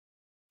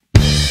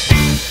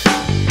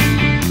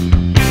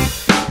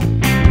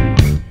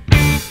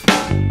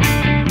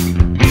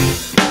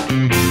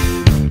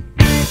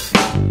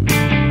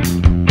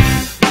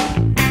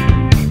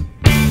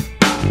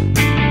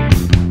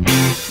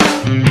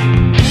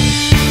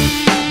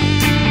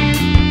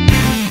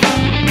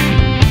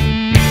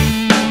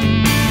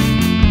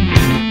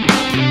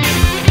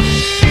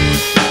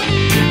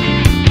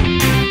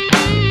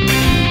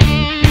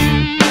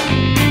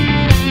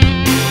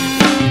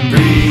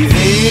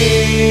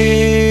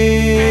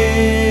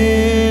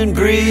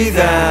breathe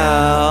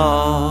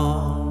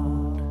out.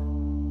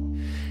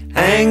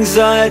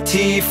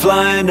 Anxiety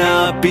flying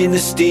up in the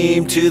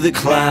steam to the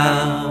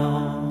clouds.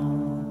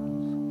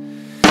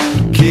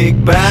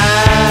 Kick back,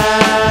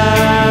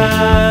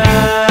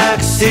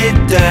 sit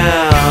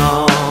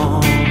down.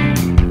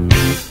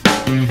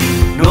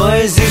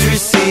 Noises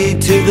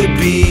recede to the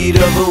beat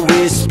of a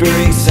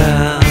whispering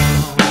sound.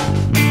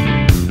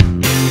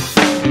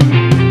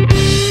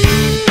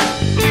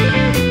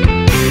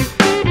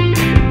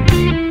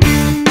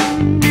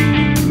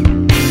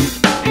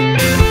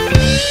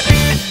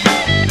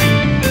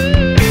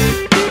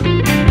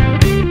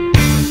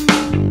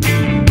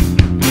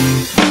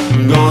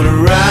 Gonna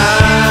ride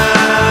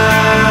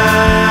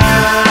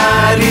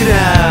it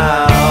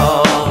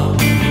out.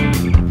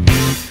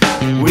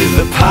 With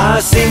the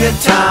passing of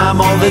time,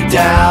 all the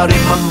doubt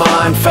in my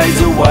mind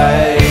fades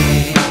away.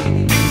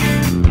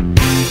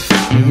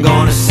 I'm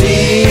gonna simmer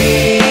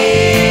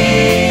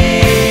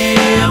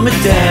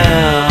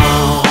down.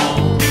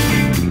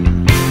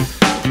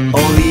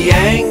 All the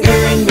anger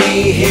in me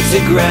hits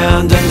the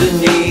ground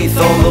underneath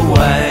all the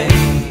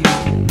weight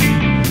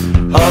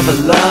of a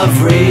love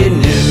renewed,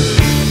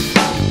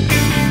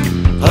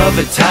 of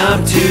a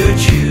time to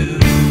choose.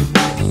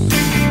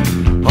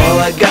 All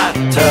I got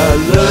to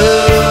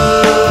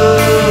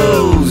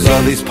lose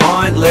are these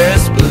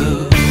pointless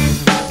blues.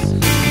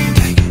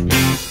 Take it.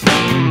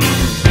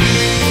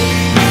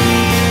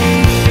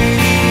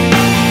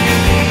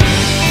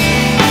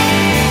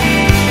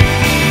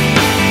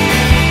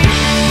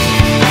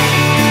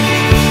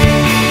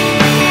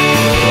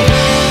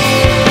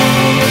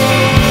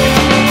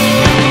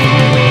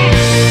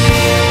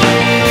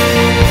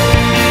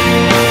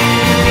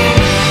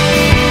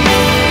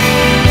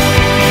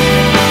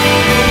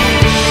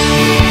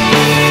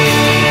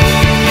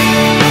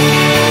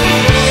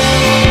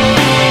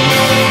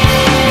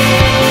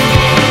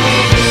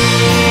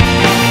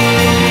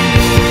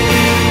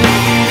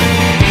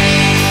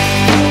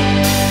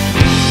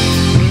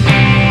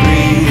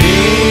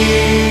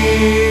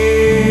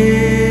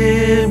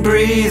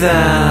 Breathe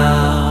out.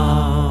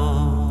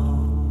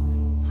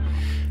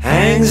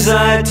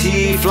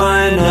 Anxiety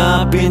flying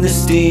up in the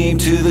steam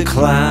to the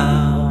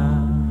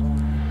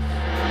clouds.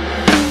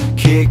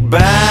 Kick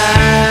back,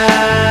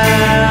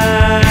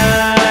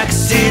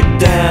 sit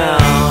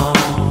down.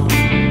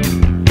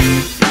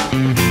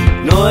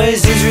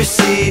 Noises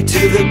recede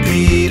to the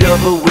beat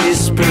of a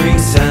whispering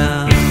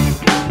sound.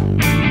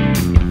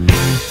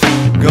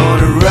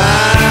 Gonna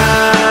ride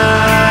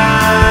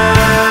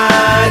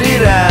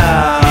it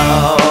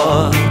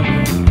out.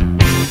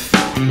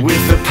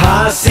 With the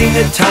passing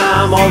of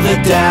time, all the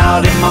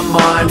doubt in my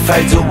mind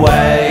fades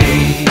away.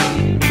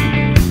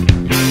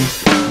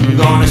 I'm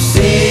gonna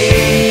simmer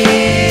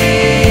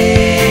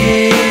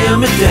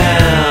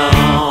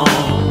down.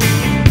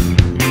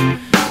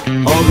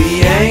 All the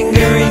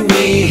anger in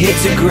me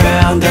hits the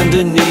ground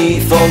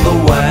underneath all the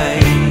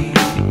weight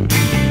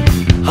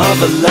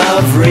of a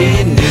love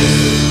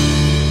renewed,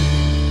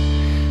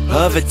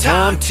 of a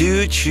time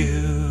to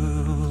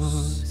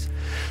choose.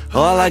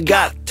 All I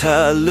got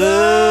to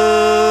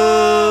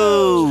lose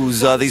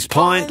are these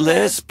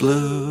pointless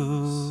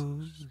blues.